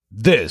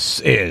This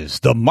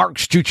is the Mark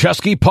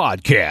Struczewski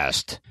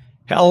Podcast.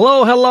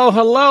 Hello, hello,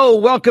 hello.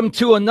 Welcome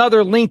to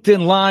another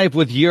LinkedIn Live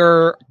with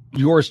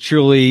yours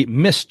truly,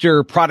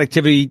 Mr.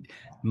 Productivity,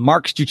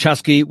 Mark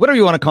Struczewski. Whatever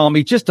you want to call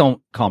me, just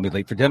don't call me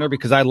late for dinner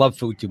because I love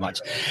food too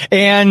much.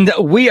 And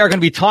we are going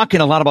to be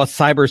talking a lot about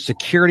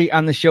cybersecurity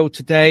on the show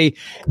today.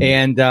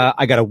 And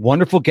I got a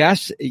wonderful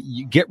guest.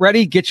 You get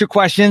ready, get your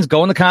questions,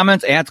 go in the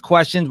comments, ask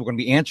questions. We're going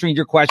to be answering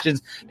your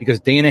questions because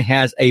Dana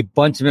has a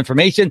bunch of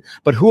information.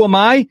 But who am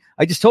I?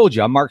 I just told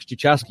you, I'm Mark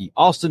Struczewski,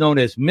 also known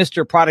as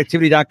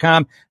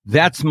MrProductivity.com.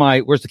 That's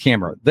where's the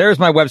camera? There's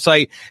my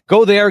website.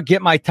 Go there,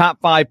 get my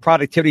top 5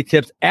 productivity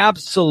tips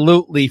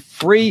absolutely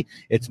free.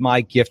 It's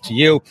my gift to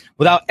you.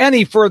 Without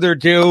any further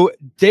ado,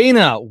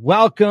 Dana,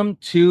 welcome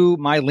to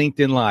my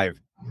LinkedIn Live.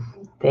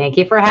 Thank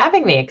you for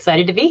having me.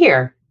 Excited to be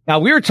here. Now,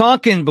 we were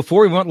talking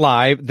before we went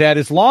live that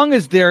as long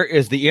as there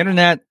is the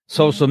internet,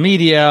 social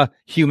media,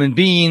 human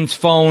beings,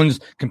 phones,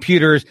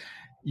 computers,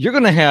 you're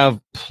going to have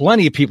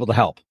plenty of people to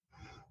help.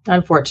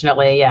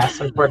 Unfortunately, yes,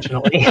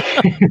 unfortunately.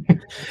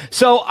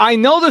 So I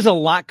know there's a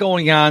lot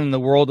going on in the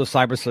world of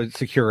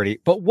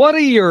cybersecurity, but what are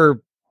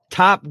your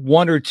top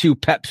 1 or 2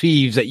 pet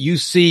peeves that you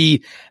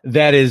see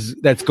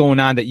that's going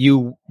on that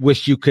you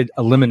wish you could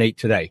eliminate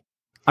today?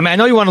 I mean, I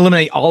know you want to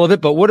eliminate all of it,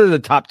 but what are the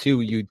top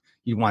 2 you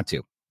want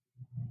to?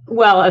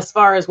 Well, as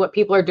far as what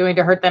people are doing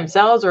to hurt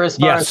themselves, or as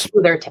far as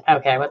who they're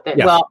okay. Yes.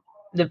 Well,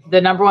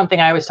 the number one thing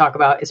I always talk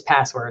about is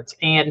passwords,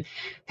 and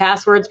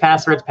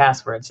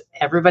passwords.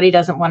 Everybody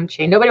doesn't want to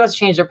change. Nobody wants to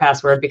change their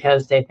password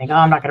because they think, oh,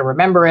 I'm not going to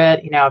remember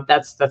it. You know,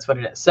 that's what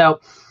it is. So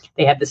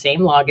they have the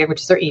same login,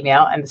 which is their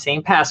email, and the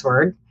same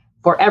password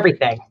for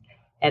everything.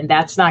 And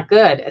that's not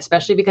good,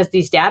 especially because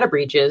these data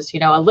breaches,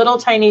 a little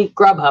tiny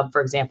Grubhub, for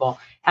example,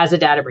 has a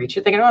data breach.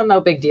 You're thinking, oh,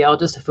 no big deal,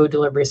 just a food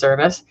delivery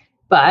service.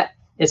 But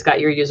it's got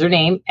your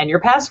username and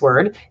your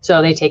password.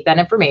 So they take that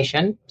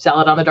information,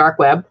 sell it on the dark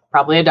web,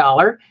 probably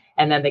 $1.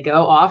 And then they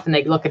go off and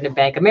they look into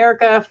Bank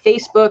America,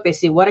 Facebook. They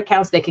see what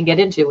accounts they can get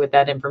into with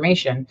that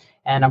information.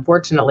 And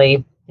unfortunately,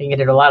 you can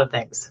get into a lot of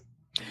things.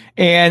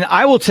 And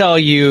I will tell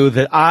you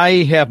that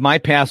I have my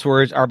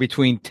passwords are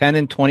between 10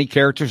 and 20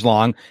 characters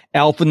long,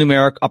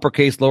 alphanumeric,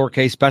 uppercase,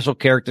 lowercase, special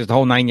characters, the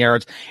whole 9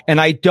 yards.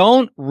 And I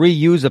don't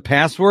reuse a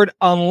password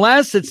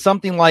unless it's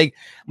something like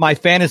my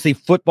fantasy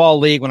football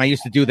league when I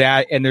used to do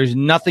that and there's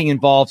nothing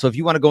involved. So if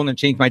you want to go in and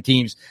change my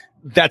teams,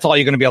 that's all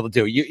you're going to be able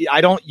to do.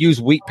 I don't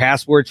use weak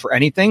passwords for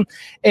anything.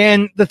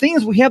 And the thing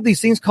is, we have these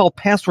things called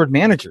password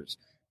managers.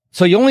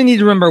 So you only need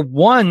to remember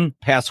one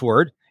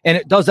password and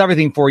it does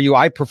everything for you.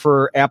 I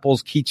prefer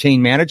Apple's Keychain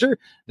Manager.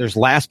 There's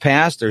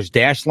LastPass, there's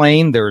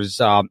Dashlane, there's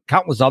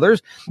countless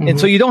others. Mm-hmm. And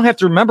so you don't have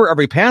to remember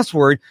every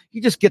password.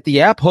 You just get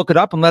the app, hook it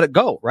up and let it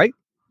go, right?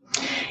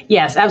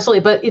 Yes,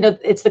 absolutely. But,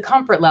 it's the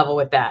comfort level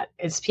with that.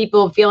 It's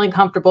people feeling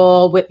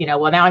comfortable with,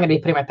 well, now I'm going to be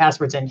putting my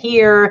passwords in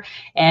here.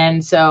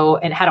 And how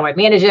do I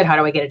manage it? How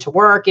do I get it to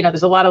work?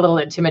 There's a lot of little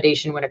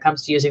intimidation when it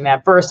comes to using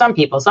that for some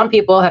people. Some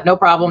people have no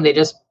problem. They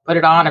just put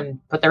it on and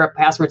put their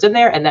passwords in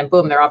there and then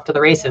boom, they're off to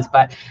the races.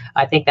 But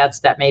I think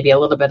that may be a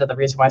little bit of the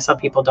reason why some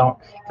people don't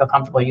feel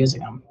comfortable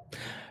using them.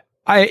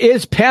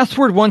 Is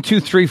password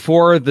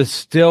 1234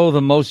 still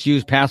the most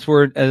used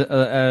password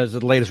as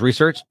the latest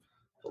research?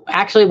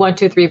 Actually, 1,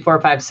 2, 3,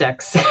 4, 5,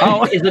 6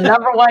 is the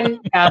number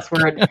one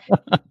password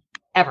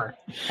ever.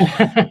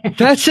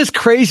 That's just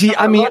crazy.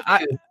 I mean,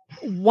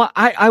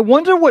 I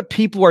wonder what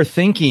people are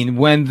thinking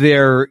when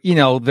they're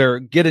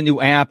get a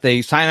new app,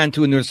 they sign on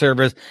to a new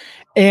service.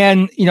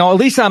 And, at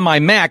least on my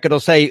Mac,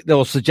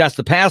 they'll suggest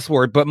the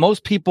password, but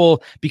most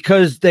people,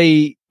 because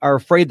they are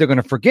afraid they're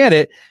going to forget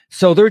it.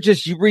 So they're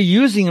just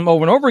reusing them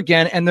over and over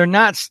again. And they're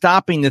not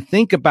stopping to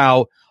think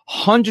about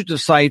hundreds of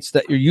sites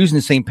that you're using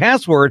the same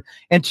password.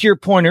 And to your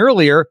point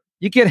earlier,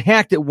 you get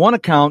hacked at one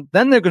account,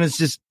 then they're going to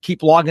just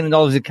keep logging into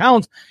all these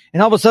accounts.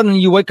 And all of a sudden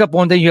you wake up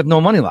one day, you have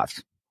no money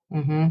left.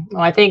 Mm-hmm.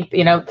 Well, I think,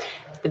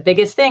 the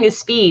biggest thing is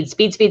speed.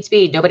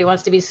 Nobody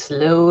wants to be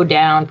slowed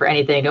down for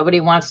anything.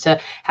 Nobody wants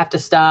to have to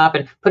stop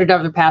and put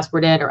another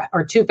password in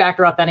or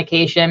 2-factor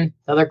authentication.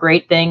 Another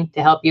great thing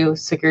to help you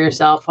secure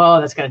yourself. Oh,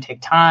 that's going to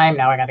take time.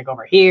 Now I got to go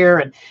over here.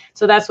 And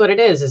so that's what it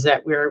is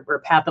that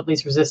we're path of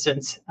least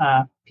resistance,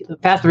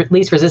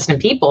 least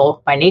resistant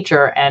people by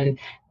nature. And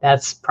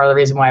that's part of the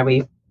reason why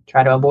we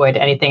try to avoid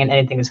anything and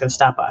anything that's going to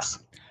stop us.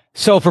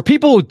 So for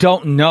people who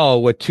don't know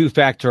what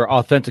 2-factor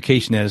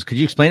authentication is, could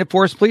you explain it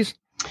for us, please?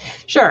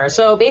 Sure.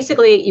 So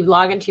basically you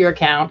log into your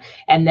account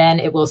and then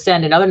it will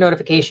send another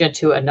notification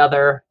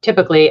to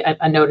typically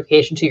a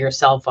notification to your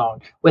cell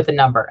phone with a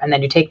number. And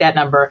then you take that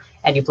number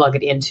and you plug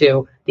it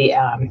into the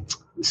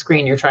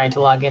screen you're trying to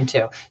log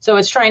into. So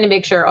it's trying to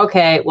make sure,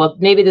 okay, well,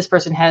 maybe this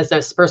person has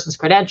this person's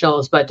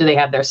credentials, but do they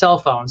have their cell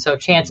phone? So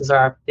chances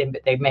are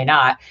they may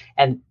not.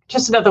 And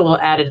just another little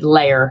added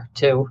layer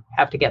to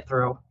have to get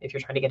through if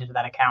you're trying to get into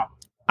that account.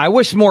 I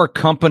wish more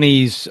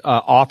companies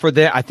offered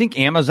that. I think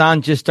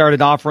Amazon just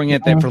started offering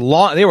it. That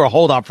they were a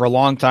holdout for a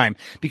long time,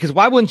 because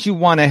why wouldn't you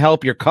want to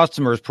help your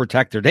customers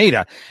protect their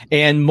data?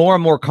 And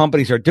more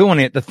companies are doing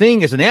it. The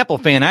thing as an Apple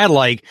fan, I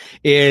like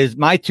is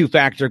my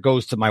 2-factor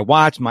goes to my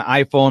watch,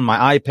 my iPhone,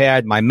 my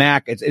iPad, my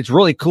Mac. It's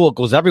really cool. It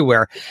goes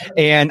everywhere.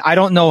 And I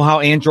don't know how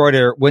Android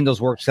or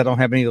Windows works. I don't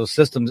have any of those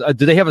systems.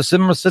 Do they have a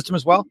similar system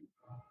as well?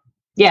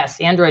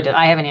 Yes, Android.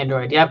 I have an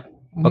Android. Yep.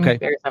 Okay.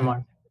 Very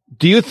similar.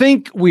 Do you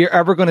think we're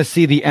ever going to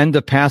see the end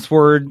of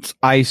passwords?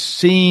 I've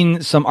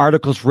seen some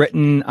articles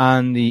written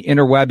on the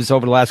interwebs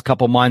over the last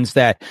couple months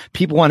that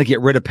people want to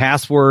get rid of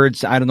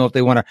passwords. I don't know if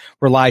they want to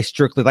rely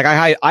strictly. Like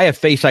I have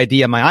Face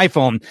ID on my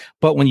iPhone,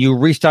 but when you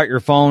restart your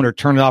phone or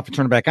turn it off and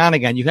turn it back on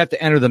again, you have to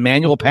enter the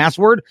manual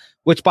password,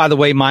 which, by the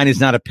way, mine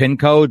is not a PIN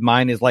code.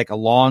 Mine is like a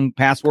long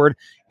password.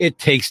 It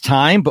takes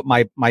time, but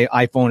my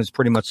iPhone is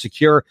pretty much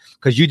secure,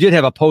 because you did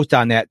have a post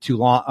on that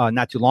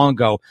not too long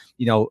ago.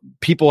 You know,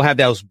 people have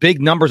those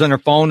big numbers on their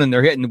phone and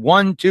they're hitting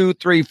 1, 2,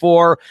 3,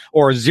 4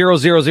 or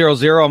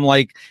 0000. I'm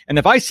like, and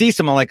if I see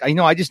someone like,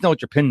 I just know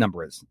what your PIN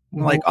number is.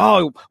 I'm like,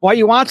 oh, why are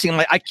you watching? I'm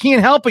like, I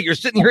can't help it. You're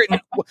sitting here hitting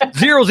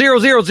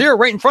 0000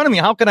 right in front of me.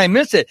 How can I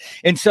miss it?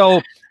 And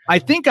so I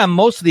think on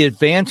most of the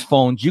advanced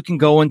phones, you can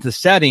go into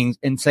settings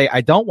and say, I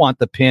don't want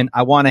the PIN.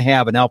 I want to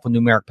have an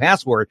alphanumeric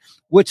password,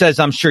 which, as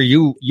I'm sure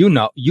you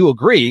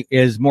agree,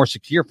 is more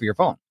secure for your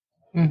phone.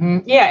 Mm-hmm.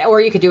 Yeah, or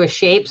you could do a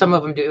shape. Some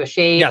of them do a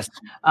shape. Yes.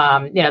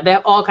 They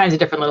have all kinds of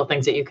different little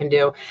things that you can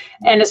do.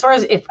 And as far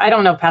as I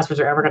don't know if passwords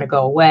are ever going to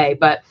go away,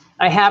 but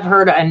I have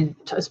heard and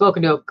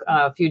spoken to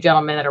a few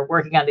gentlemen that are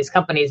working on these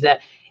companies that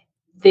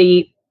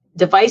the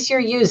device you're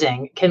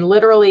using can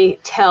literally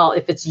tell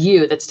if it's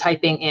you that's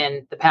typing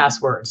in the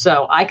password.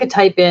 So I could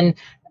type in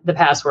the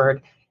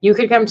password. You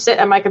could come sit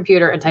at my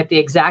computer and type the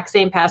exact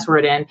same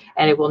password in,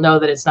 and it will know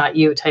that it's not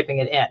you typing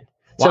it in.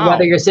 So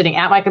whether you're sitting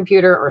at my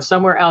computer or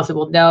somewhere else, it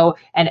will know.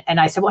 And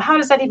I said, well, how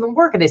does that even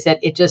work? And they said,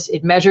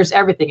 it measures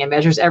everything. It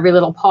measures every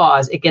little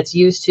pause. It gets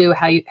used to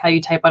how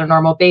you type on a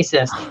normal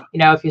basis.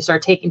 If you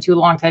start taking too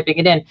long typing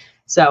it in.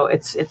 So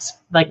it's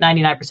like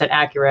 99%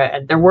 accurate.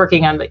 And they're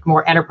working on like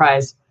more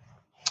enterprise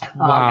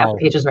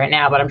applications right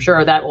now, but I'm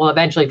sure that will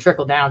eventually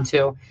trickle down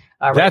to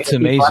that's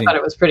amazing. I thought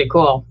it was pretty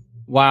cool.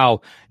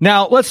 Wow.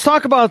 Now let's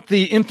talk about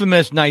the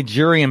infamous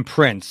Nigerian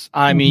prince.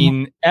 I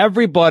mean,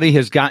 everybody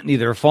has gotten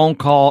either a phone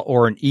call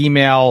or an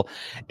email,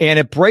 and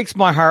it breaks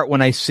my heart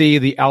when I see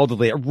the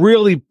elderly. It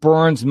really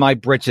burns my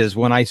britches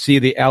when I see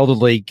the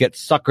elderly get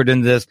suckered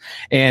into this,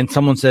 and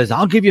someone says,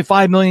 I'll give you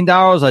 $5 million.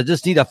 I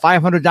just need a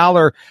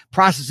 $500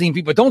 processing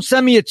fee, but don't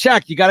send me a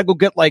check. You got to go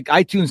get like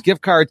iTunes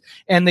gift cards.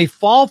 And they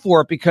fall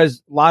for it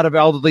because a lot of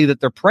elderly that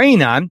they're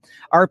preying on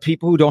are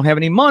people who don't have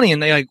any money,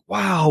 and they're like,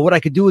 wow, what I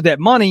could do with that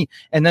money.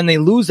 And then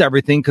they lose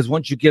everything, because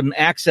once you give them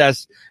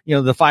access,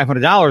 the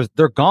 $500,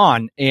 they're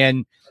gone.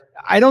 And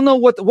I don't know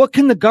what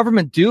can the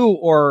government do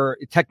or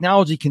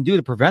technology can do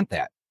to prevent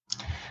that.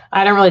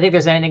 I don't really think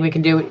there's anything we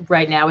can do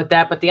right now with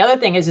that. But the other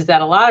thing is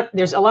that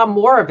there's a lot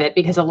more of it,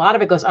 because a lot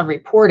of it goes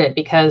unreported,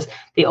 because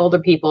the older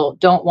people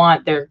don't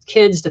want their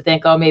kids to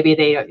think, oh, maybe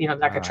they, not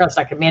going to trust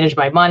I can manage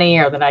my money,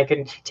 or that I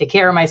can take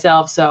care of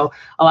myself. So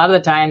a lot of the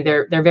time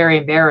they're very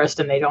embarrassed,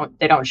 and they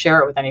don't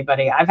share it with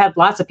anybody. I've had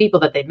lots of people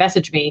that they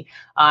message me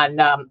on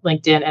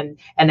LinkedIn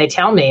and they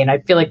tell me, and I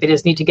feel like they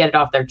just need to get it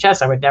off their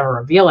chest. I would never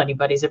reveal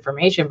anybody's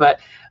information,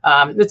 but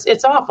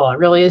it's awful. It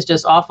really is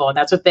just awful. And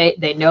that's what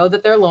they know,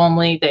 that they're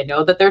lonely. They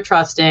know that they're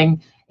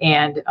trusting,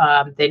 and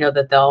they know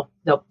that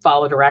they'll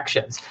follow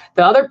directions.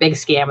 The other big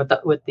scam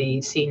with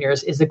the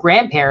seniors is the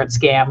grandparent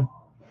scam,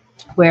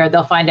 where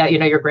they'll find out,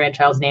 your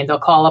grandchild's name. They'll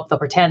call up, they'll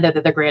pretend that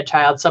they're the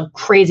grandchild. Some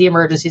crazy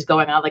emergency's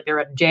going on, like they're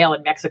in jail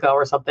in Mexico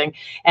or something.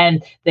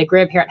 And the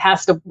grandparent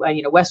has to,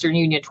 Western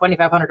Union,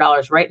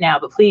 $2,500 right now,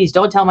 but please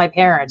don't tell my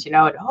parents, and,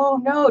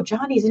 oh no,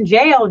 Johnny's in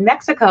jail in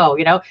Mexico,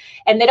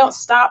 and they don't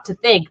stop to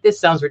think this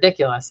sounds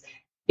ridiculous,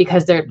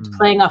 because they're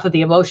playing off of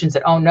the emotions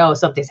that, oh no,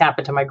 something's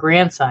happened to my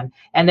grandson.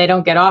 And they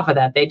don't get off of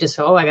that. They just,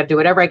 I got to do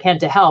whatever I can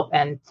to help.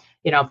 And,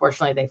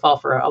 unfortunately they fall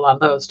for a lot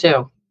of those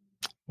too.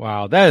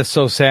 Wow, that is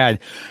so sad.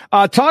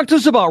 Talk to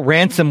us about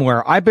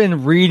ransomware. I've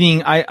been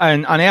reading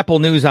on Apple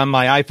News on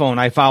my iPhone.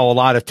 I follow a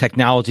lot of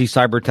technology,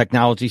 cyber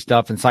technology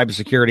stuff, and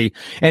cybersecurity.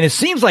 And it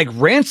seems like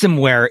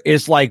ransomware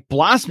is like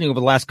blossoming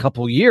over the last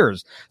couple of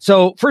years.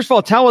 So first of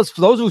all, tell us,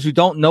 for those of us who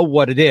don't know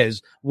what it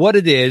is,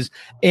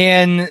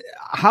 and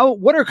how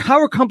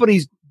are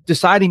companies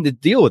deciding to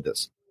deal with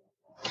this?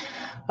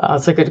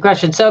 That's a good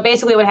question. So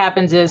basically what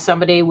happens is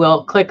somebody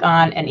will click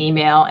on an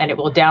email and it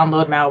will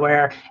download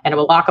malware and it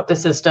will lock up the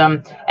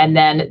system. And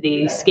then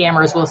the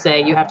scammers will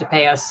say, you have to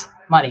pay us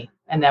money.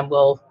 And then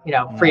we'll,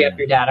 free up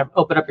your data,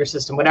 open up your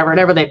system,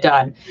 whatever they've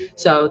done.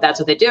 So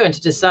that's what they do. And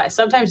to decide,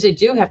 sometimes they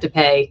do have to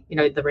pay,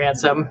 the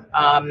ransom.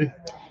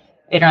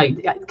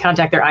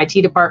 Contact their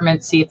IT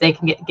department, see if they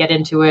can get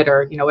into it,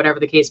 or, whatever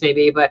the case may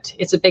be. But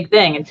it's a big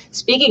thing. And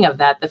speaking of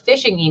that, the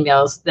phishing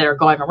emails that are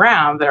going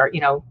around that are,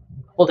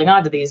 holding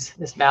on to this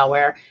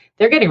malware,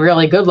 they're getting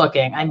really good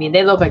looking. I mean,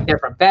 they look like they're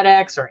from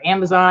FedEx or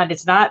Amazon.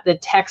 It's not the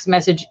text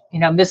message,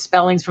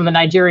 misspellings from the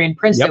Nigerian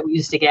prince that we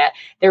used to get.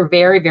 They're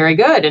very, very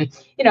good. And,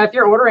 if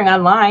you're ordering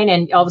online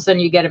and all of a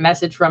sudden you get a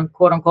message from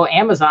quote unquote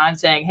Amazon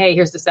saying, hey,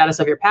 here's the status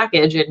of your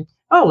package. And,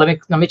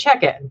 let me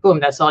check it. And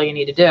boom, that's all you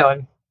need to do.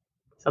 And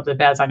something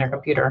bad's on your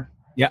computer.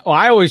 Yeah. Well,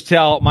 I always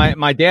tell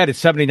my dad is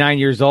 79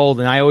 years old,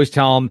 and I always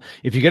tell him,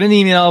 if you get an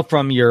email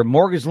from your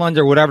mortgage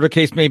lender, whatever the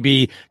case may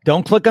be,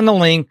 don't click on the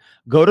link,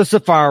 go to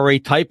Safari,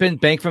 type in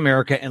Bank of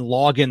America and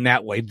log in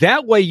that way.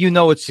 That way,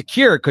 it's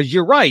secure, because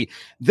you're right.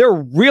 They're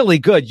really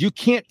good. You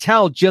can't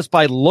tell just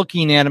by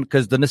looking at them,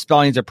 because the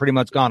misspellings are pretty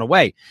much gone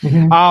away.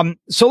 Mm-hmm.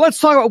 So let's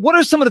talk about, what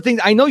are some of the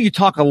things, I know you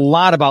talk a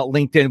lot about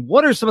LinkedIn.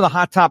 What are some of the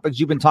hot topics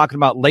you've been talking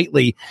about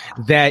lately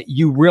that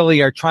you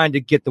really are trying to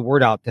get the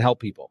word out to help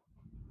people?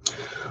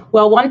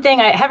 Well, one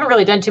thing, I haven't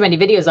really done too many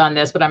videos on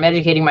this, but I'm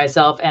educating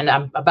myself, and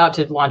I'm about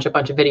to launch a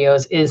bunch of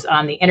videos, is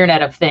on the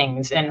Internet of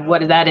Things. And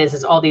what that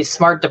is all these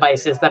smart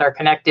devices that are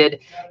connected.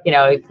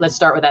 Let's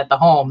start with at the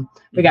home.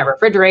 We got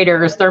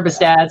refrigerators,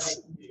 thermostats,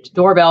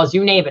 doorbells,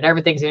 you name it.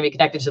 Everything's going to be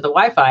connected to the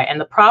Wi-Fi. And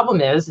the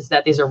problem is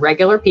that these are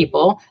regular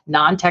people,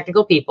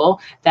 non-technical people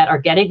that are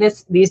getting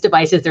these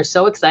devices. They're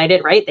so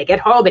excited, right? They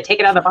get home, they take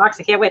it out of the box.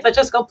 They can't wait. Let's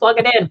just go plug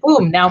it in.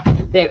 Boom. Now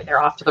they're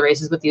off to the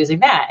races with using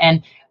that.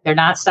 And they're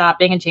not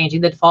stopping and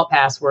changing the default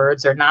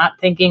passwords. They're not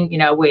thinking,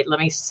 wait, let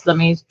me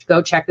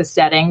go check the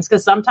settings.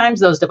 Because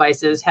sometimes those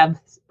devices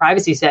have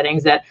privacy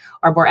settings that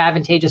are more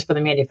advantageous for the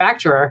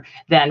manufacturer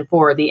than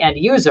for the end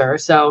user.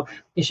 So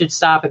you should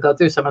stop and go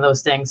through some of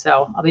those things.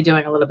 So I'll be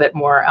doing a little bit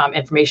more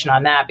information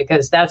on that,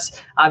 because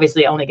that's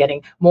obviously only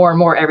getting more and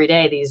more every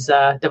day. These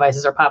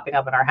devices are popping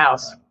up in our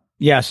house.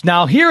 Yes.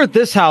 Now, here at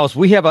this house,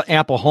 we have an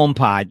Apple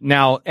HomePod.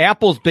 Now,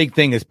 Apple's big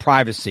thing is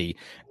privacy.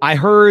 I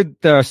heard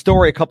the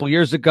story a couple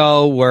years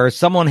ago where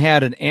someone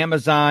had an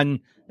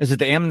Amazon, is it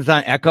the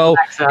Amazon Echo?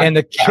 Alexa. And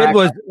the kid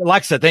was,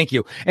 Alexa, thank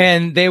you.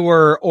 And they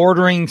were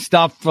ordering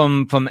stuff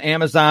from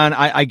Amazon.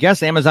 I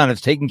guess Amazon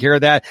has taken care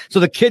of that. So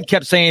the kid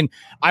kept saying,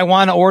 I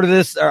want to order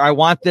this, or I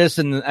want this.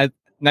 And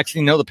next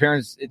thing you know,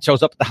 it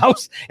shows up at the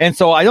house. And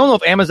so I don't know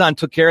if Amazon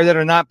took care of that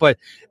or not, but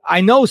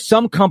I know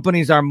some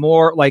companies are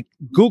more like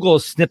Google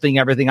is sniffing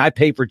everything. I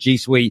pay for G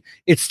Suite.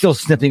 It's still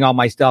sniffing all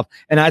my stuff.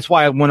 And that's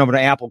why I went over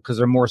to Apple, because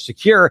they're more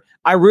secure.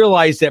 I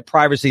realize that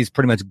privacy is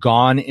pretty much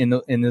gone in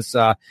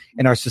our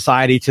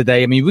society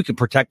today. I mean, we can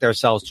protect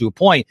ourselves to a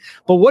point,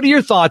 but what are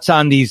your thoughts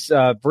on these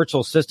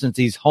virtual assistants,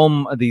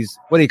 what do you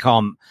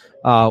call them?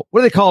 What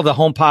do they call the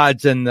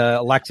HomePods and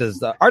the Alexas,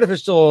 the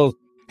artificial?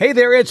 Hey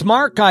there, it's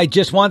Mark. I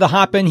just wanted to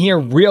hop in here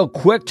real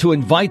quick to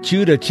invite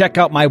you to check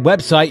out my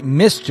website,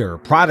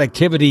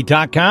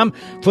 MrProductivity.com,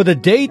 for the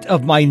date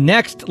of my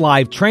next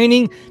live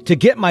training, to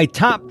get my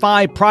top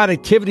 5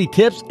 productivity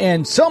tips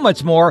and so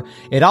much more.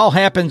 It all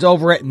happens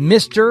over at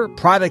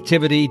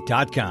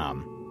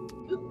MrProductivity.com.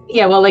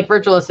 Yeah, well, like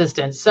virtual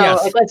assistants. So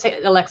Yes. like, let's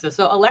say Alexa.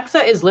 So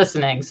Alexa is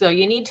listening. So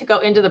you need to go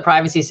into the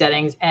privacy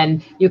settings,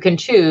 and you can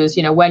choose,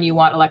 when you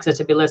want Alexa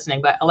to be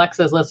listening. But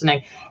Alexa is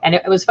listening. And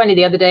it was funny,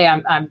 the other day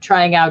I'm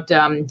trying out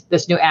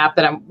this new app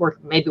that I'm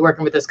maybe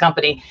working with this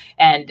company,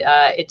 and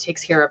it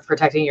takes care of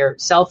protecting your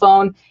cell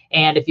phone.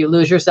 And if you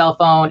lose your cell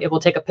phone, it will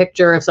take a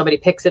picture if somebody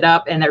picks it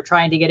up and they're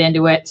trying to get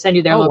into it, send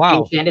you their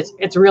location. Wow.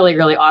 It's really,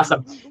 really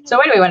awesome. So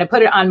anyway, when I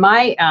put it on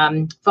my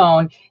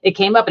phone, it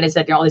came up and it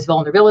said, all these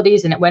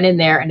vulnerabilities, and it went in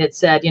there and it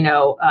said,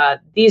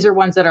 these are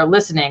ones that are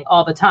listening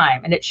all the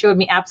time. And it showed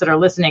me apps that are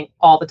listening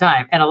all the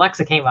time. And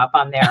Alexa came up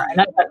on there. And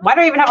I thought, why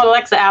do I even have an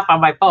Alexa app on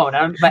my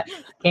phone? But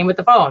it came with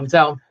the phone.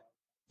 So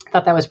I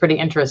thought that was pretty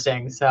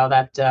interesting. So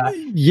that,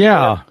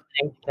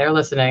 they're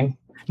listening.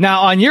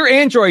 Now, on your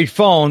Android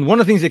phone, one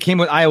of the things that came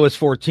with iOS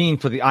 14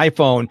 for the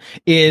iPhone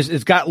is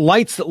it's got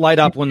lights that light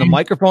up when the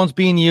microphone's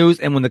being used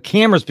and when the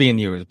camera's being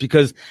used,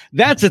 because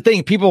that's the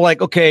thing. People are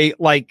like, okay,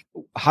 like,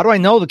 how do I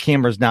know the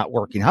camera's not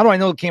working? How do I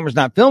know the camera's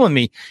not filming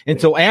me?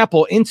 And so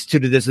Apple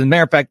instituted this. As a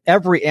matter of fact,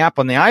 every app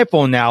on the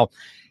iPhone now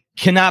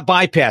cannot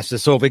bypass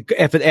this. So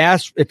if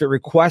it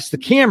requests the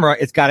camera,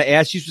 it's got to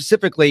ask you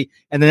specifically.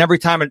 And then every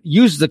time it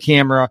uses the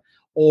camera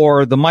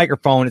or the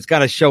microphone, it's got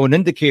to show an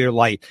indicator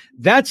light.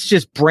 That's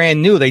just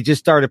brand new. They just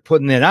started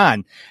putting it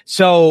on.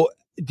 So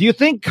do you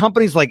think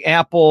companies like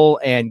Apple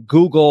and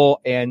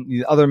Google and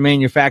the other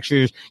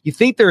manufacturers, you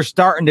think they're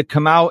starting to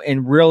come out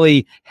and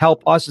really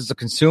help us as a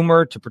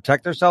consumer to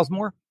protect ourselves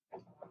more?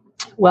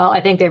 Well, I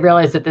think they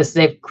realize that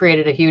they've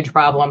created a huge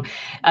problem.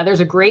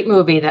 There's a great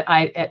movie that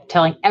I'm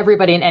telling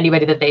everybody and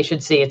anybody that they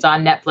should see. It's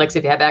on Netflix.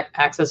 If you have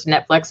access to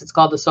Netflix, it's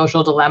called The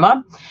Social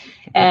Dilemma.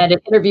 And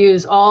it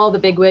interviews all the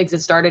bigwigs that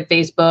started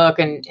Facebook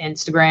and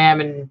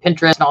Instagram and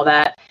Pinterest and all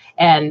that.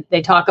 And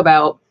they talk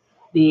about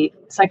the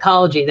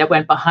psychology that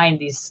went behind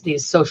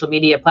these social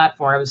media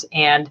platforms.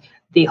 And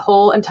the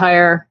whole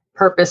entire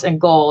purpose and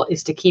goal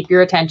is to keep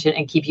your attention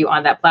and keep you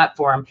on that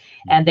platform.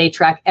 And they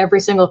track every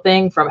single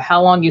thing from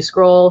how long you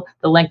scroll,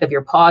 the length of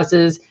your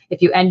pauses,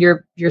 if you end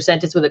your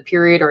sentence with a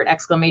period or an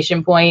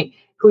exclamation point,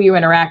 who you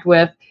interact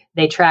with.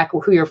 They track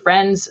who your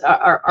friends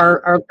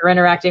are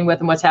interacting with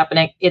and what's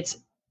happening. It's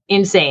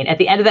insane. At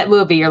the end of that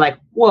movie, you're like,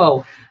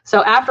 whoa.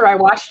 So after I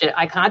watched it,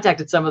 I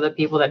contacted some of the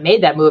people that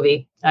made that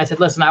movie. I said,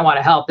 listen, I want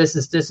to help. This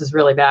is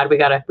really bad. We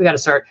gotta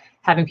start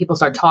having people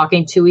start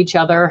talking to each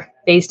other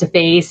face to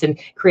face and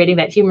creating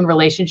that human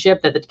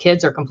relationship that the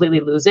kids are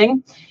completely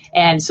losing.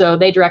 And so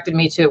they directed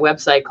me to a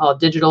website called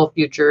Digital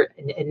Future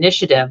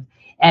Initiative.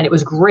 And it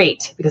was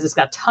great because it's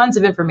got tons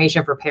of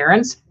information for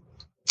parents.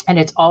 And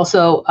it's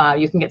also,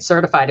 you can get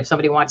certified if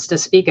somebody wants to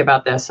speak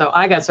about this. So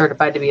I got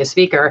certified to be a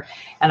speaker,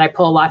 and I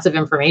pull lots of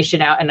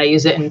information out and I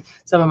use it in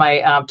some of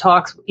my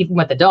talks, even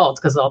with adults,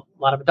 because a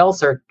lot of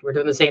adults we're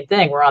doing the same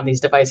thing. We're on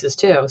these devices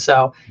too.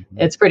 So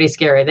it's pretty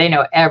scary. They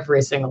know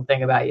every single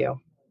thing about you.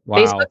 Wow.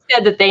 Facebook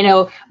said that they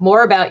know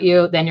more about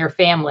you than your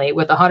family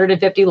with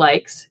 150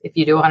 likes, if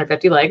you do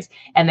 150 likes.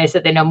 And they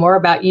said they know more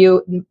about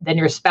you than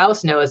your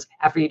spouse knows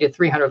after you do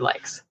 300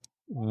 likes.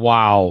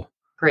 Wow.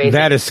 Crazy.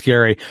 That is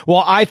scary.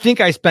 Well, I think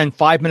I spend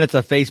 5 minutes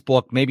of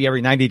Facebook maybe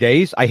every 90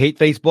 days. I hate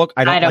Facebook.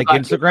 I don't like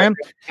Instagram.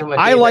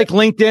 I like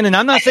LinkedIn, and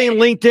I'm not saying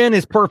LinkedIn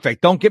is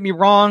perfect. Don't get me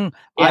wrong.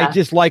 Yeah. I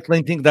just like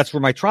LinkedIn. That's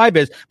where my tribe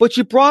is. But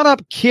you brought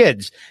up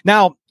kids.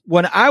 Now,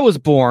 when I was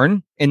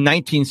born in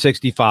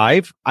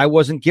 1965, I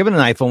wasn't given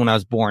an iPhone when I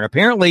was born.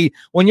 Apparently,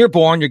 when you're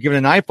born, you're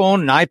given an iPhone,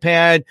 an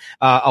iPad,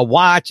 a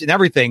watch, and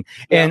everything.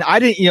 Yeah. And I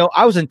didn't,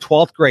 I was in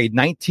 12th grade,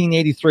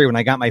 1983, when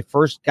I got my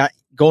first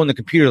go in the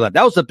computer lab.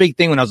 That was a big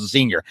thing when I was a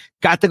senior.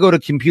 Got to go to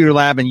computer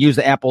lab and use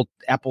the Apple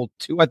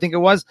II, I think it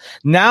was.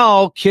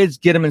 Now kids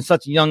get them in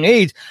such a young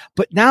age,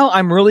 but now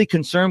I'm really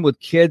concerned with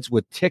kids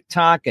with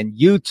TikTok and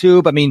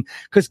YouTube. I mean,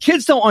 because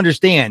kids don't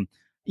understand.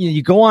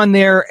 You go on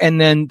there and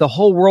then the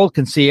whole world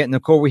can see it. And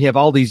of course we have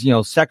all these,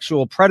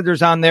 sexual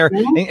predators on there,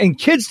 and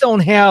kids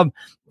don't have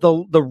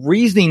the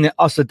reasoning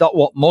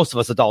that most of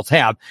us adults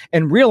have,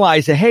 and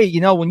realize that, hey,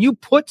 when you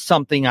put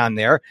something on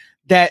there,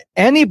 that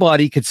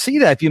anybody could see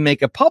that if you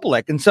make it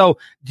public. And so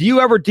do you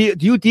ever do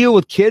you deal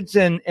with kids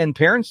and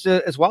parents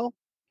as well?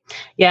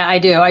 Yeah, I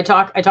do. I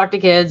talk to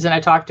kids and I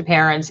talk to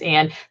parents.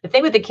 And the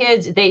thing with the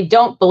kids, they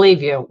don't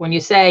believe you when you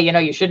say,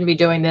 you shouldn't be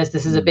doing this.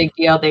 This is a big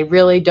deal. They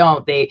really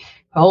don't. They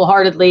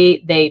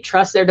wholeheartedly, they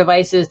trust their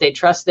devices. They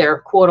trust their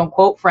quote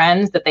unquote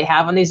friends that they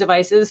have on these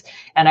devices.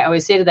 And I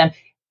always say to them,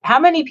 how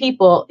many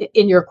people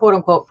in your quote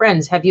unquote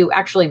friends have you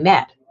actually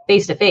met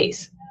face to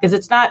face? Because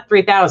it's not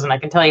 3,000, I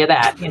can tell you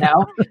that,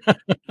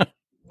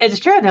 It's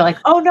true. They're like,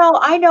 oh, no,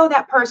 I know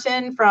that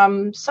person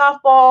from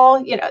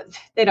softball.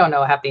 They don't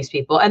know half these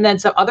people. And then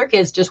some other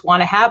kids just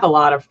want to have a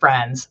lot of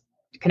friends,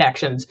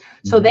 connections.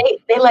 So they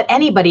let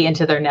anybody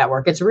into their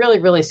network. It's really,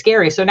 really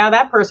scary. So now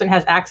that person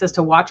has access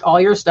to watch all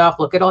your stuff,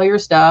 look at all your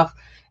stuff.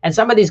 And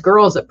some of these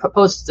girls that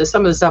post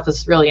some of the stuff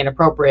is really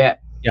inappropriate.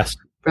 Yes,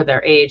 for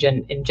their age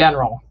and in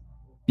general.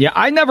 Yeah,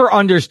 I never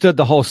understood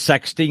the whole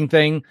sexting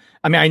thing.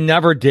 I mean, I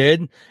never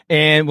did.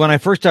 And when I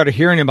first started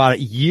hearing about it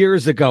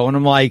years ago, and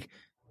I'm like,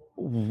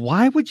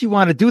 why would you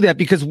want to do that?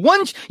 Because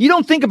once you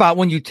don't think about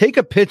when you take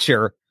a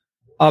picture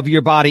of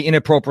your body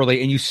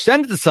inappropriately and you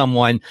send it to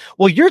someone,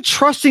 well, you're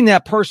trusting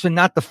that person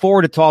not to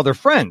forward it to all their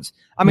friends.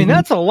 I mean,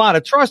 that's a lot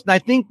of trust. And I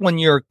think when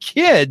you're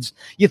kids,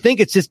 you think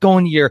it's just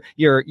going to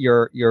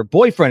your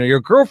boyfriend or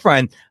your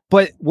girlfriend.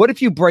 But what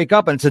if you break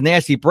up and it's a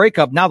nasty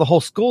breakup? Now the whole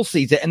school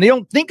sees it and they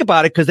don't think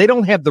about it because they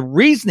don't have the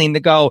reasoning to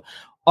go,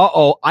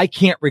 I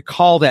can't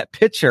recall that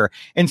picture.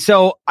 And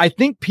so I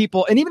think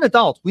people, and even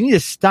adults, we need to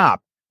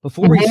stop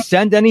before we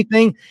send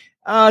anything.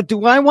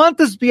 Do I want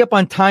this to be up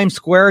on Times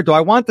Square? Do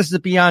I want this to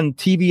be on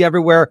TV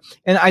everywhere?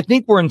 And I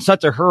think we're in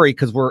such a hurry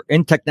because we're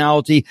in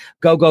technology.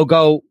 Go, go,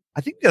 go. I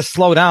think we got to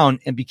slow down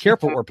and be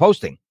careful what we're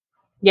posting.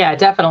 Yeah,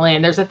 definitely.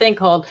 And there's a thing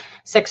called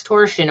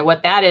sextortion. And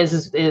what that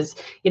is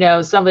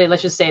somebody,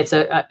 let's just say it's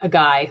a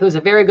guy who's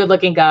a very good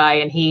looking guy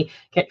and he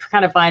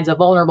kind of finds a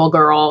vulnerable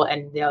girl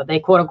and, they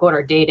quote unquote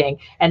are dating.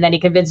 And then he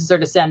convinces her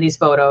to send these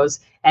photos.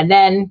 And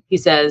then he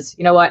says,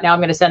 you know what, now I'm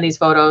going to send these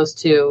photos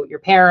to your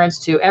parents,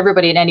 to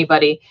everybody and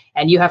anybody,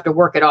 and you have to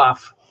work it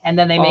off. And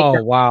then they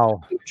make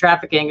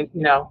trafficking,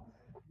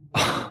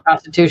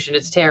 prostitution.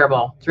 It's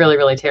terrible. It's really,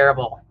 really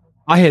terrible.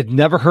 I had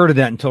never heard of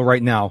that until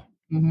right now.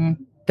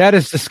 Mm-hmm. That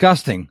is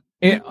disgusting.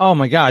 Oh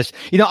my gosh.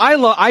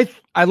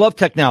 I love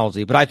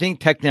technology, but I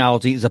think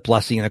technology is a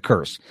blessing and a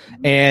curse.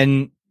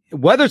 And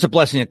whether it's a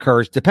blessing or a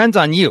curse depends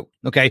on you.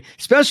 Okay.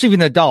 Especially if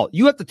you're an adult,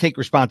 you have to take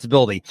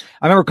responsibility.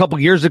 I remember a couple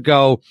of years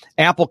ago,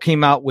 Apple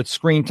came out with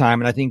screen time,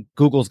 and I think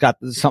Google's got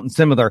something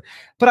similar,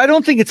 but I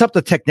don't think it's up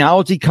to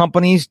technology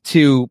companies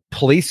to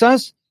police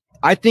us.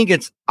 I think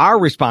it's our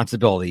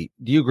responsibility.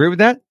 Do you agree with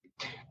that?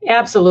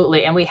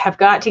 Absolutely. And we have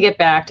got to get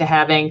back to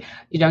having,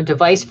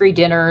 device-free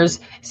dinners,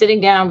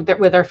 sitting down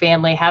with our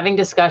family, having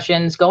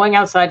discussions, going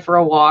outside for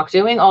a walk,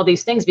 doing all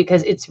these things,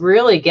 because it's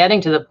really getting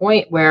to the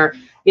point where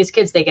these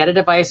kids, they get a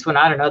device when,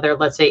 they're,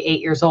 let's say,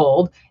 8 years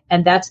old,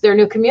 and that's their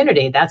new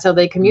community. That's how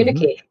they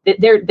communicate.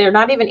 Mm-hmm. They're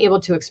not even able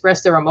to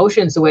express their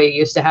emotions the way you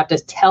used to have to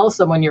tell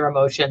someone your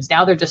emotions.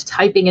 Now they're just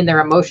typing in their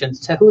emotions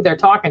to who they're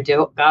talking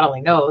to. God only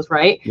knows,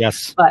 right?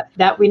 Yes. But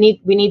that we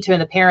need to,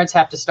 and the parents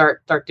have to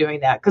start doing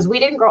that, because we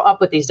didn't grow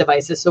up with these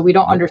devices, so we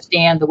don't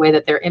understand the way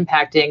that they're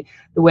impacting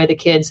the way the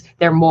kids,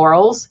 their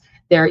morals,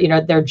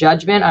 their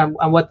judgment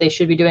on what they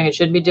should be doing and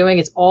shouldn't be doing.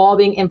 It's all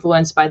being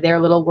influenced by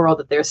their little world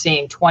that they're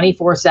seeing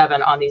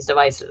 24/7 on these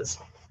devices.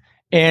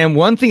 And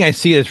one thing I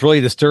see that's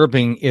really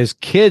disturbing is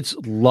kids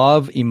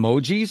love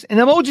emojis, and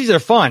emojis are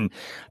fun.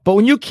 But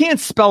when you can't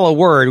spell a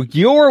word,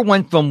 your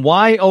went from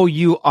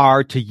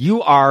Y-O-U-R to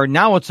U-R.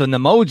 Now it's an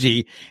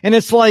emoji. And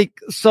it's like,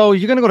 so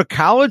you're going to go to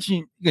college and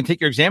you can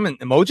take your exam in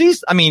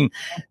emojis? I mean,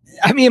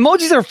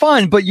 emojis are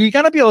fun, but you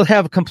got to be able to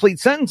have complete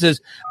sentences.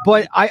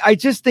 But I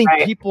just think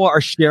people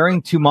are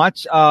sharing too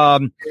much.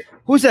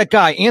 Who's that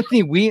guy?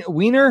 Anthony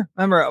Weiner?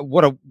 Remember,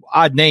 what a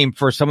odd name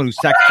for someone who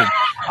sexted.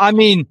 I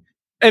mean,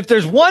 if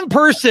there's one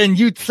person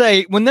you'd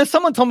say, when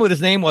someone told me what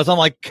his name was, I'm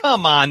like,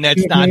 come on,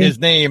 that's not his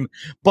name.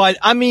 But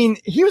I mean,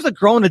 he was a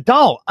grown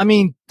adult. I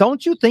mean,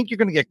 don't you think you're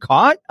going to get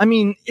caught? I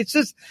mean, it's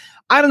just,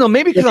 I don't know,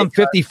 maybe because I'm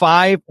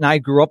 55 and I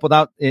grew up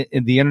without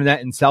in the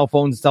internet and cell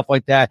phones and stuff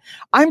like that.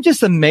 I'm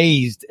just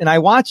amazed. And I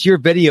watch your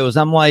videos.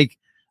 I'm like,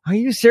 are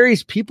you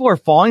serious? People are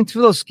falling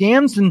through those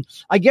scams. And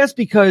I guess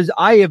because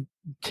I have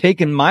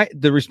taken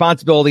the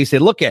responsibility to say,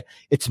 look,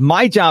 it's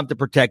my job to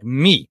protect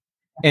me.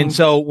 And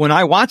so when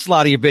I watch a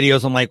lot of your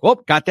videos, I'm like, well,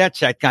 got that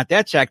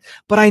checked.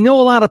 But I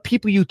know a lot of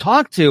people you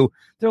talk to,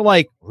 they're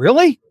like,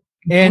 really?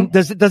 And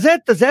does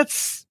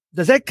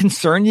that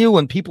concern you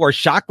when people are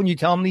shocked when you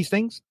tell them these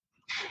things?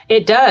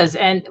 It does.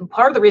 And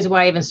part of the reason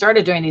why I even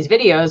started doing these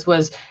videos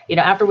was,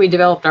 after we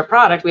developed our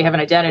product, we have an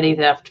identity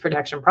theft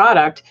protection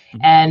product.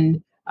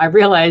 And I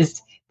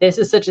realized this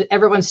is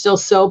everyone's still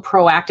so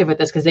proactive with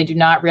this because they do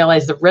not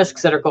realize the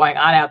risks that are going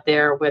on out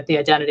there with the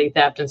identity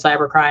theft and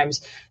cyber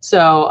crimes.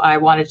 So I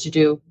wanted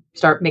to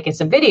start making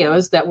some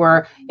videos that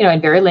were,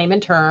 in very layman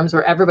terms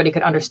where everybody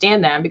could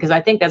understand them, because I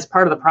think that's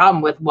part of the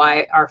problem with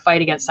why our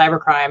fight against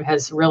cybercrime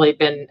has really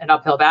been an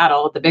uphill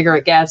battle. The bigger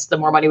it gets, the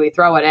more money we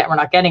throw at it, and we're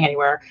not getting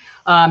anywhere.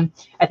 I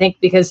think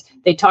because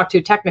they talk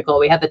too technical.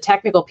 We have the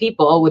technical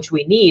people, which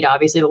we need,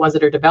 obviously, the ones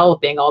that are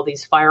developing all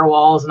these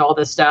firewalls and all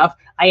this stuff.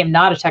 I am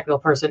not a technical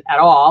person at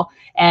all,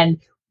 and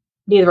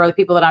neither are the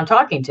people that I'm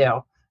talking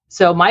to.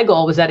 So my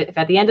goal was that if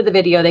at the end of the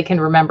video, they can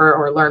remember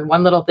or learn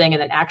one little thing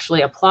and then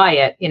actually apply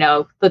it,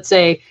 let's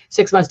say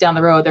 6 months down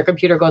the road, their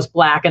computer goes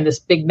black and this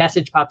big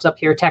message pops up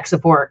here, tech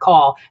support,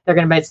 call. They're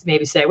going to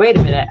maybe say, wait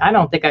a minute, I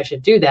don't think I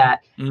should do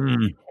that.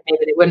 Maybe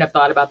they wouldn't have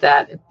thought about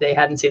that if they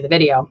hadn't seen the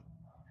video.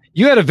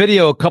 You had a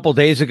video a couple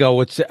days ago,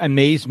 which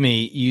amazed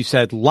me. You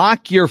said,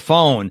 lock your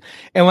phone.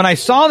 And when I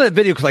saw that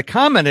video, because I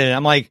commented,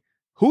 I'm like,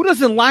 who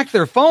doesn't lock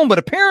their phone? But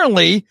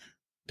apparently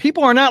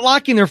people are not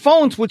locking their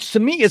phones, which to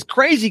me is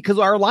crazy because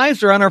our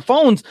lives are on our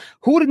phones.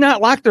 Who did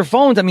not lock their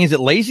phones? I mean, is it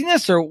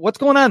laziness or what's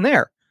going on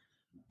there?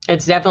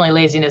 It's definitely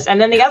laziness.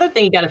 And then the other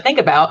thing you got to think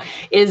about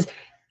is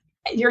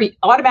you're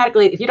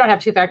automatically, if you don't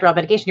have two-factor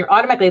authentication, you're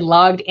automatically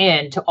logged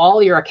in to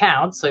all your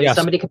accounts. So if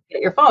somebody can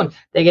get your phone,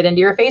 they get into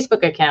your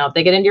Facebook account,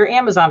 they get into your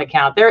Amazon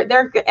account.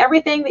 They're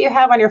everything that you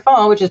have on your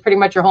phone, which is pretty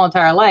much your whole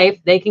entire life,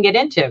 they can get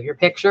into your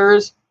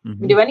pictures. You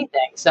can do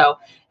anything. So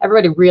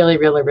everybody really,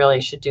 really,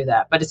 really should do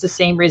that. But it's the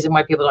same reason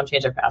why people don't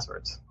change their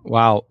passwords.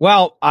 Wow.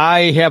 Well,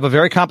 I have a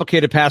very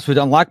complicated password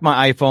to unlock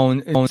my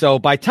iPhone. And so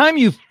by the time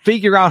you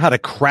figure out how to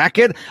crack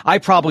it, I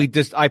probably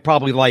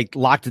like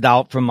locked it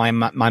out from my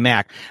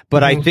Mac.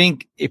 But I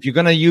think if you're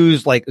going to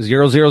use like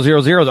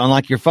 0000 to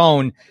unlock your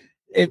phone,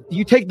 if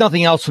you take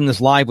nothing else from this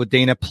live with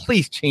Dana,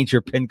 please change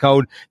your PIN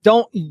code.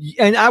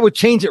 And I would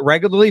change it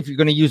regularly if you're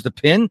going to use the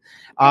PIN.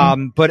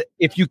 But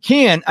if you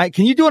can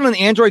you do it on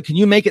Android? Can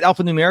you make it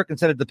alphanumeric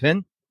instead of the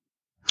PIN?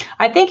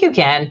 I think you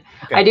can.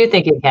 Okay. I do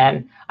think you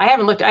can. I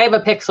haven't looked. I have a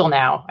Pixel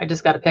now. I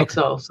just got a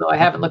Pixel, so I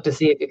haven't looked to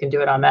see if you can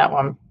do it on that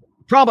one.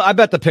 Probably. I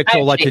bet the Pixel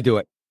will let you do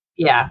it.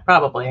 Yeah,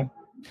 probably.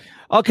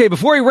 Okay,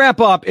 before we wrap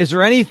up, is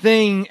there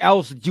anything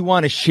else that you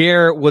want to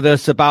share with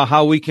us about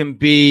how we can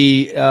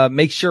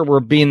make sure we're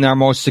being our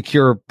most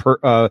secure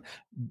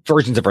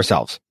versions of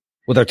ourselves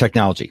with our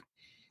technology?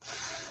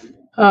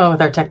 Oh,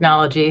 with our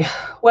technology.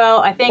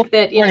 Well, I think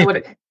that,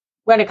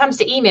 when it comes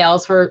to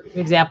emails, for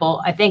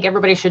example, I think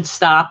everybody should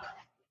stop,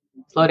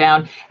 slow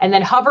down, and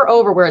then hover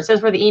over where it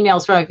says where the email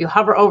is from. If you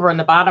hover over in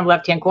the bottom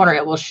left-hand corner,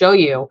 it will show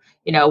you,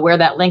 where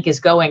that link is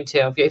going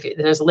to. If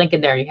there's a link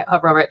in there, you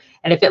hover over it.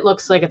 And if it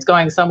looks like it's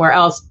going somewhere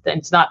else, then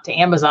it's not to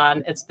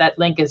Amazon. That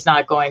link is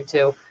not going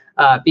to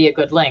be a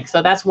good link.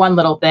 So that's one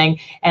little thing.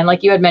 And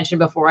like you had mentioned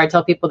before, I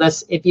tell people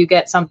this: if you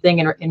get something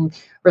in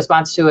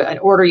response to an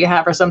order you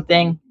have or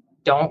something,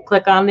 don't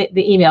click on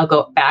the email.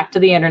 Go back to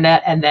the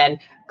internet and then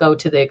go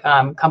to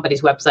the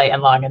company's website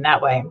and log in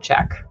that way and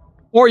check.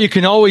 Or you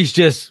can always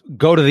just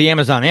go to the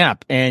Amazon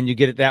app and you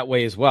get it that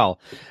way as well.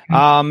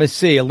 Let's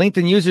see. A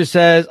LinkedIn user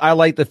says, I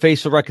like the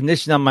facial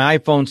recognition on my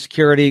iPhone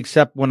security,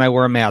 except when I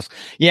wear a mask.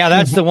 Yeah,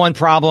 that's the one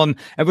problem.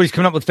 Everybody's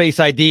coming up with Face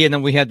ID, and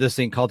then we had this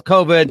thing called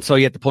COVID. So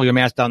you have to pull your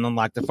mask down and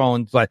unlock the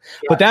phone. But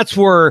that's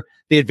where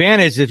the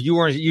advantage, if you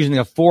weren't using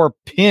a four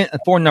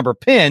number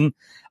pin,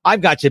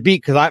 I've got you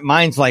beat because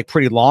mine's like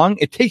pretty long.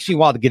 It takes me a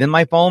while to get in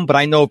my phone, but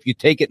I know if you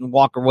take it and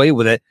walk away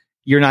with it,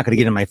 you're not going to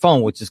get in my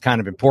phone, which is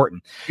kind of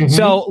important.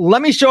 So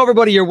let me show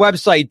everybody your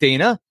website,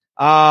 Dana.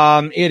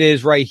 It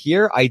is right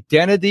here,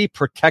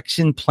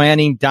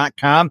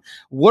 identityprotectionplanning.com.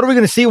 What are we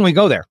going to see when we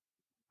go there?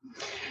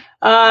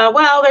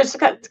 Well, there's a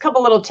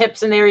couple little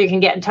tips in there. You can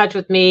get in touch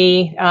with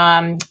me.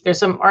 There's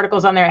some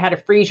articles on there, how to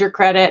freeze your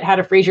credit, how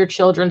to freeze your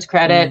children's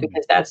credit,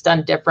 because that's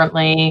done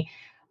differently.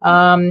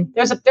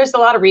 There's a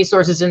lot of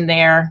resources in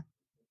there,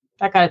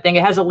 that kind of thing.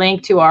 It has a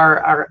link to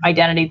our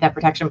identity theft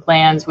protection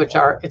plans,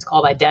 it's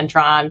called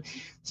Identron.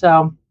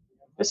 So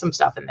there's some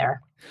stuff in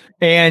there.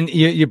 And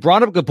you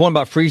brought up a good point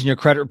about freezing your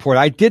credit report.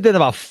 I did that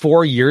about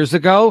 4 years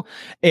ago.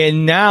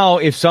 And now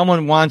if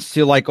someone wants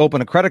to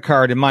open a credit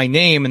card in my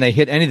name and they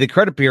hit any of the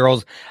credit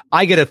bureaus,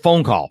 I get a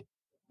phone call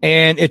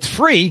and it's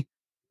free.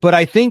 But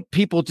I think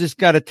people just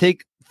got to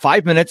take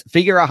 5 minutes,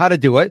 figure out how to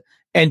do it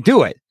and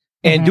do it.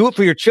 And do it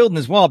for your children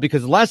as well,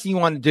 because the last thing you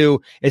want to do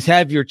is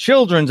have your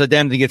children's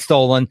identity get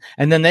stolen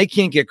and then they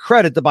can't get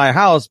credit to buy a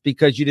house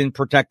because you didn't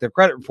protect their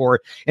credit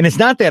report. And it's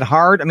not that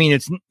hard. I mean,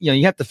 it's,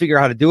 you have to figure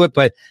out how to do it,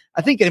 but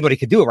I think anybody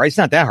could do it, right? It's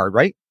not that hard,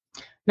 right?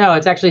 No,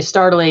 it's actually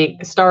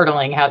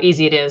startling how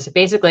easy it is.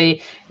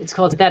 Basically, it's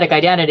called synthetic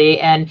identity,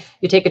 and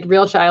you take a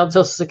real child's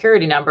social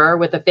security number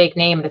with a fake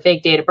name and a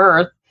fake date of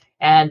birth,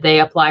 and they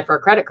apply for a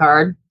credit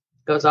card.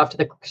 Goes off to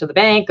the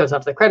bank, goes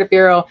off to the credit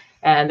bureau,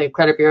 and the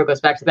credit bureau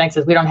goes back to the bank,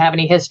 says, we don't have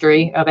any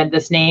history of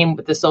this name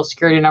with this social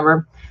security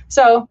number.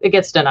 So it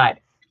gets denied.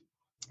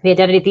 The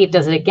identity thief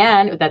does it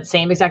again with that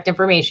same exact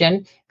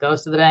information,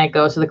 goes to the bank,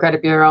 goes to the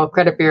credit bureau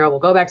will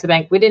go back to the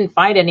bank. We didn't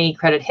find any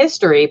credit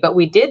history, but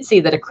we did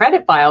see that a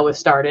credit file was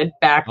started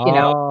back,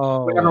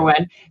 whatever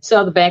when.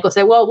 So the bank will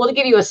say, well, we'll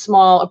give you a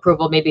small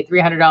approval, maybe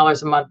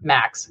 $300 a month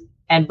max.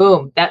 And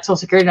boom, that social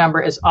security number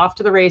is off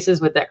to the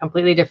races with that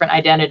completely different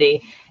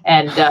identity,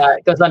 and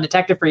it goes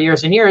undetected for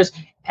years and years.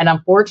 And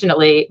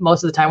unfortunately,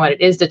 most of the time when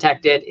it is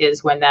detected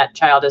is when that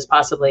child is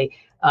possibly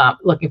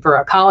looking for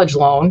a college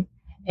loan.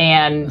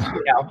 And,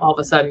 all of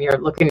a sudden you're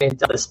looking at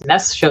this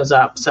mess shows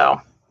up. So.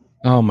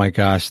 Oh my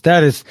gosh.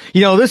 That is,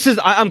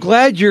 I'm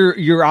glad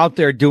you're out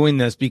there doing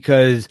this,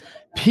 because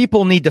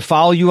people need to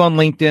follow you on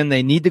LinkedIn.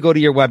 They need to go to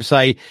your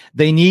website.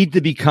 They need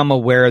to become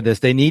aware of this.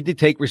 They need to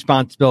take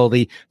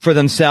responsibility for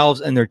themselves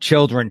and their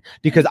children,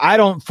 because I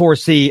don't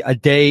foresee a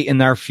day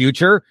in our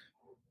future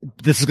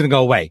this is going to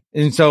go away.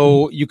 And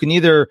so you can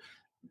either,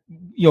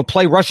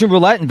 play Russian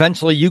roulette and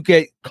eventually you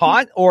get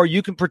caught, or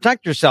you can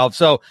protect yourself.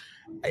 So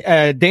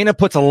Dana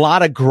puts a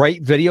lot of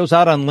great videos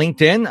out on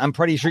LinkedIn. I'm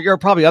pretty sure you're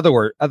probably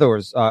other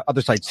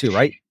sites too,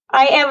 right?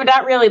 I am,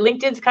 not really.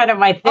 LinkedIn's kind of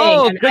my thing.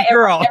 Oh, good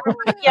girl.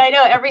 I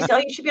know.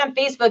 You should be on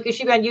Facebook. You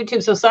should be on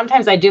YouTube. So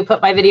sometimes I do put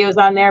my videos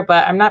on there,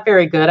 but I'm not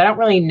very good. I don't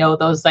really know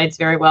those sites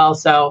very well.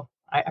 So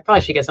I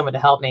probably should get someone to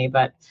help me,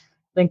 but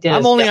LinkedIn.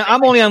 I'm only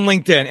on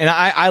LinkedIn, and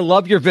I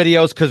love your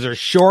videos because they're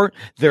short,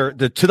 they're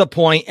to the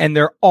point, and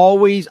I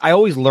always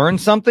learn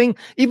something,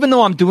 even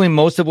though I'm doing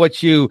most of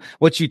what you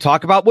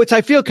talk about, which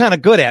I feel kind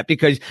of good at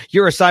because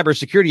you're a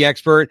cybersecurity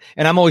expert,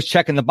 and I'm always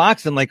checking the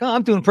box and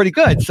I'm doing pretty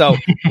good. So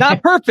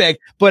not perfect,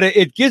 but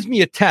it gives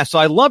me a test. So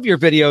I love your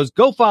videos.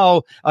 Go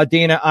follow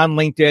Dana on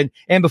LinkedIn.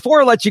 And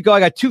before I let you go, I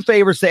got 2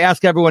 favors to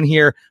ask everyone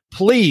here.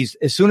 Please,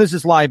 as soon as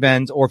this live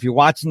ends, or if you're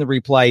watching the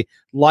replay,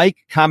 like,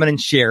 comment, and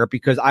share,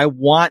 because I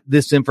want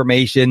this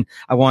information.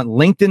 I want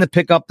LinkedIn to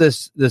pick up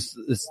this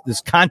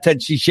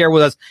content she shared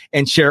with us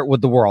and share it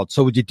with the world.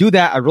 So would you do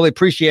that? I really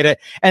appreciate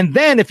it. And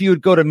then if you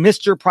would go to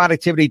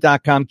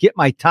MrProductivity.com, get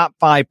my top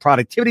 5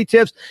 productivity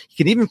tips. You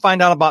can even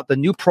find out about the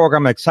new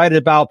program I'm excited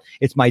about.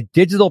 It's my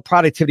digital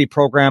productivity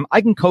program.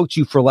 I can coach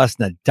you for less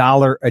than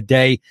 $1 a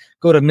day.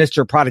 Go to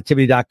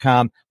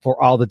MrProductivity.com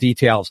for all the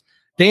details.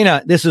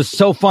 Dana, this is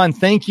so fun.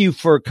 Thank you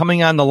for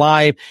coming on the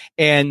live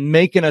and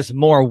making us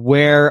more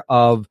aware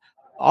of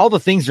all the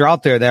things that are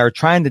out there that are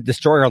trying to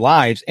destroy our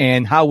lives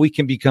and how we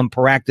can become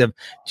proactive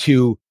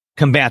to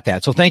combat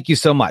that. So thank you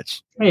so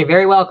much. You're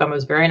very welcome. It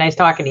was very nice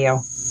talking to you.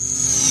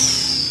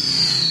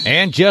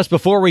 And just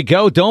before we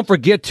go, don't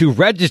forget to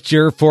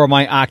register for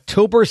my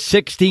October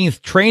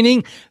 16th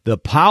training, The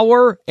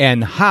Power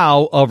and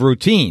How of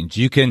Routines.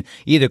 You can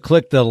either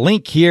click the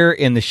link here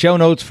in the show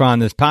notes from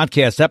this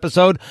podcast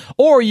episode,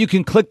 or you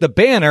can click the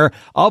banner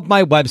of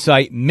my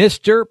website,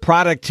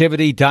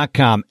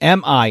 MrProductivity.com,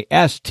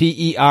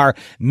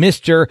 MISTER,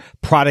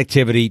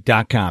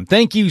 MrProductivity.com.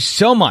 Thank you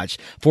so much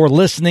for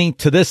listening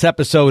to this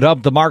episode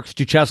of the Mark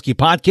Struczewski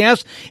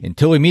Podcast.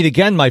 Until we meet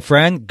again, my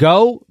friend,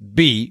 go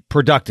be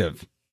productive.